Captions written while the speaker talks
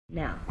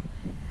Now,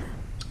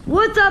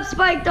 what's up,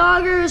 Spike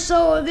Doggers?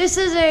 So this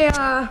is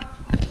a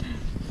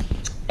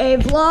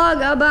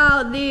vlog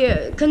about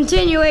the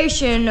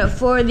continuation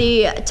for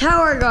the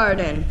Tower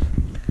Garden.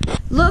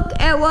 Look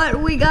at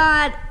what we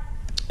got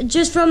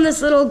just from this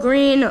little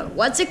green,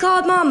 what's it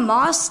called, Mom?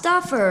 Moss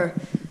stuff or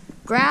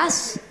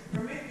grass?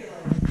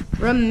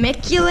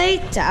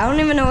 Remiculate? I don't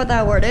even know what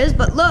that word is,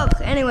 but look,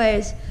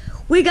 anyways,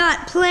 we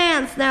got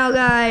plants now,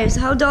 guys.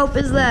 How dope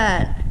is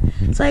that?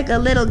 It's like a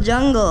little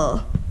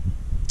jungle.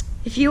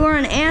 If you were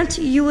an ant,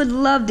 you would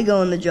love to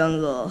go in the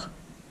jungle.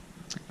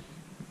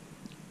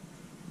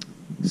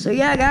 So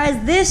yeah,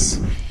 guys, this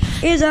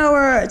is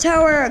our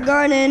Tower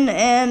Garden,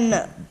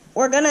 and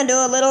we're gonna do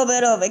a little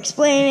bit of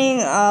explaining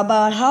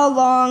about how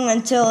long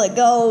until it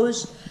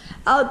goes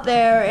out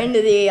there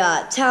into the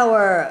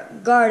Tower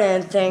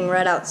Garden thing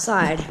right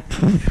outside.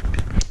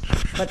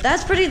 But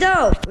that's pretty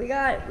dope. We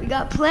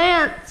got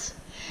plants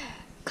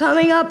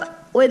coming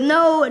up with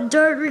no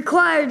dirt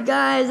required,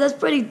 guys. That's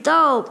pretty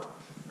dope.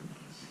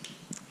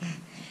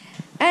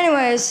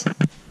 Anyways,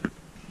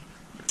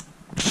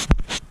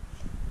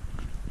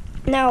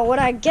 now what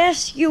I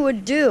guess you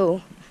would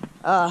do,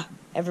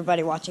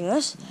 everybody watching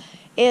this,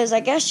 is I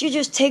guess you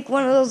just take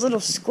one of those little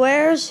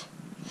squares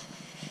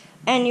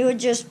and you would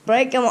just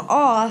break them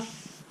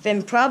off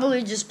and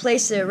probably just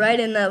place it right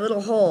in that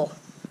little hole.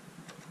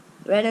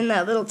 Right in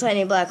that little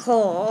tiny black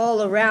hole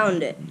all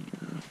around it.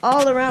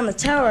 All around the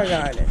Tower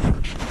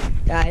Garden.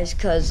 Guys,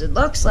 because it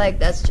looks like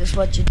that's just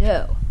what you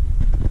do.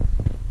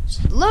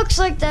 It looks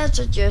like that's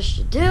what just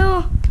you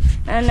do,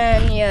 and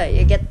then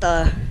you get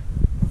the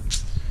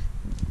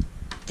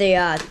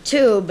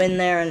tube in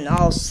there and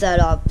all set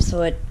up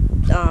so it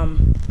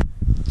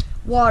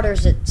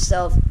waters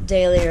itself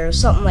daily or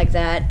something like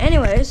that.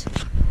 Anyways,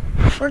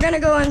 we're gonna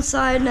go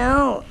inside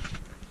now,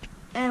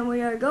 and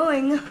we are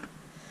going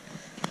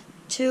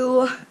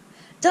to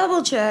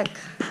double check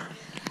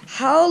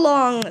how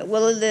long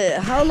will the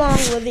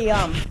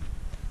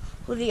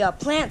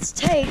plants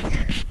take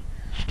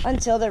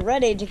until they're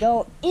ready to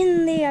go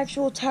in the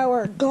actual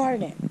Tower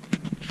Garden.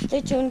 Stay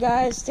tuned,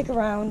 guys. Stick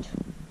around.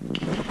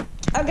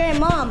 Okay,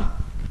 Mom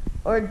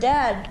or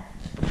Dad,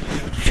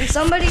 can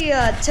somebody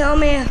tell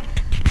me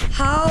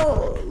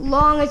how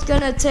long it's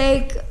gonna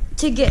take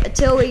to get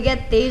till we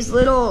get these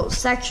little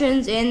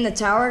sections in the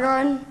Tower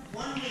Garden?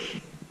 1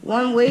 week.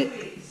 1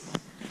 week?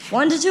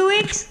 1 to 2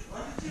 weeks?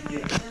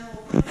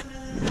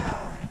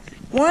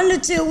 1 to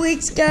 2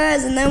 weeks,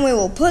 guys, and then we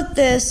will put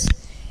this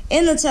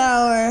in the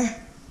tower.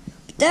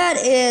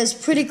 That is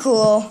pretty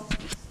cool.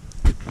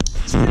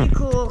 It's pretty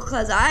cool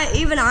because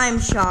I'm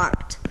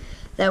shocked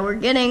that we're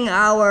getting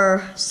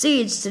our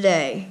seeds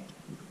today.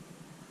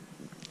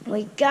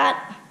 We got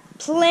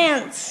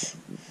plants.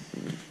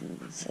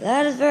 So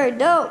that is very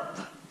dope.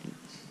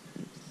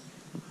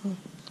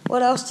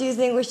 What else do you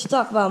think we should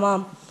talk about,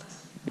 Mom?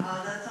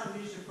 That's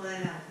something you should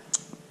plan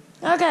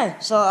out. Okay,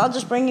 so I'll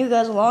just bring you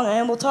guys along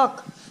and we'll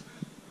talk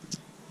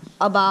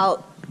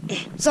about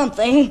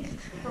something.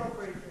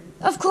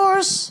 Of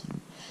course.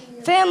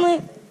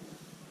 Family.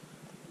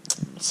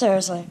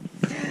 Seriously.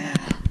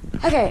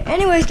 Okay,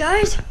 anyways,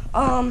 guys,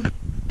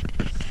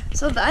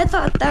 so I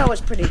thought that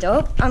was pretty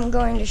dope. I'm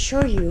going to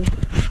show you.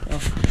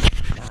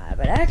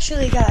 But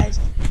actually, guys,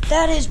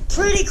 that is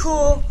pretty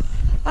cool.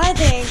 I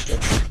think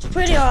it's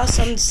pretty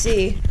awesome to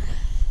see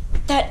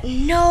that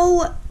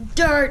no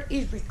dirt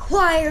is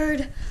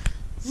required.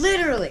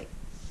 Literally,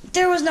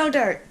 there was no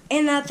dirt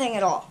in that thing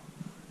at all.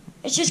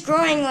 It's just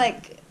growing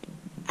like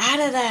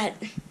out of that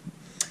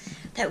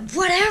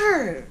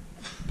whatever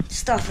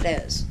stuff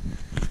it is.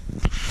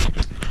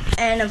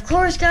 And of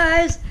course,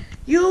 guys,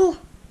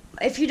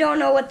 if you don't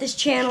know what this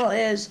channel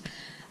is,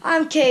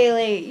 I'm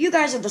Kaylee. You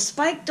guys are the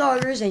Spike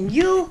Doggers, and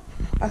you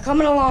are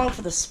coming along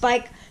for the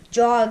Spike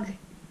Jog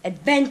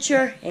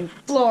adventure in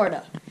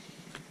Florida.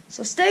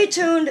 So stay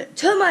tuned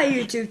to my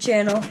YouTube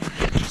channel,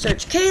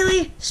 search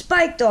Kaylee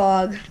Spike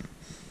Dog,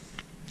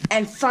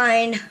 and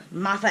find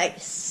my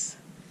face.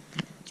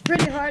 It's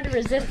pretty hard to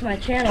resist my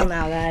channel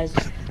now, guys.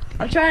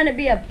 I'm trying to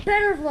be a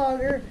better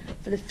vlogger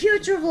for the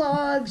future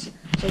vlogs,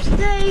 so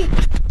stay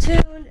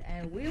tuned,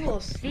 and we will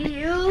see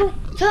you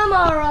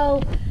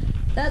tomorrow.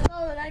 That's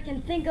all that I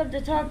can think of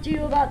to talk to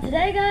you about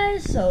today,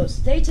 guys, so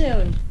stay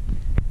tuned.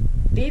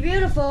 Be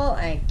beautiful,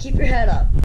 and keep your head up.